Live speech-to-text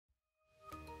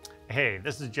Hey,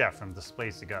 this is Jeff from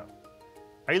Displays2go.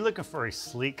 Are you looking for a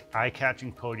sleek,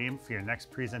 eye-catching podium for your next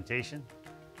presentation?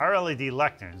 Our LED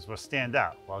lecterns will stand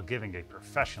out while giving a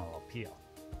professional appeal.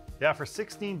 They offer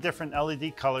 16 different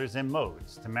LED colors and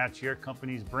modes to match your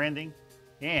company's branding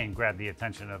and grab the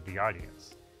attention of the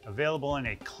audience. Available in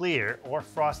a clear or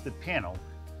frosted panel,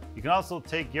 you can also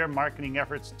take your marketing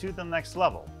efforts to the next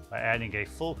level by adding a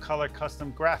full-color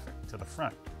custom graphic to the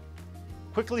front.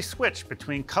 Quickly switch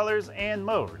between colors and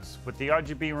modes with the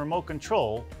RGB remote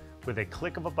control with a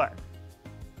click of a button.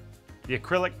 The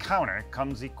acrylic counter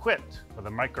comes equipped with a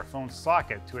microphone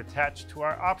socket to attach to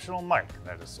our optional mic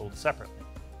that is sold separately.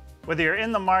 Whether you're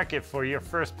in the market for your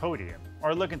first podium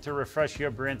or looking to refresh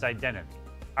your brand's identity,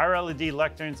 our LED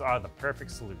lecterns are the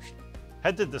perfect solution.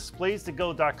 Head to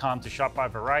Displays2go.com to shop our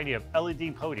variety of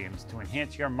LED podiums to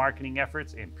enhance your marketing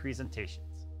efforts and presentation.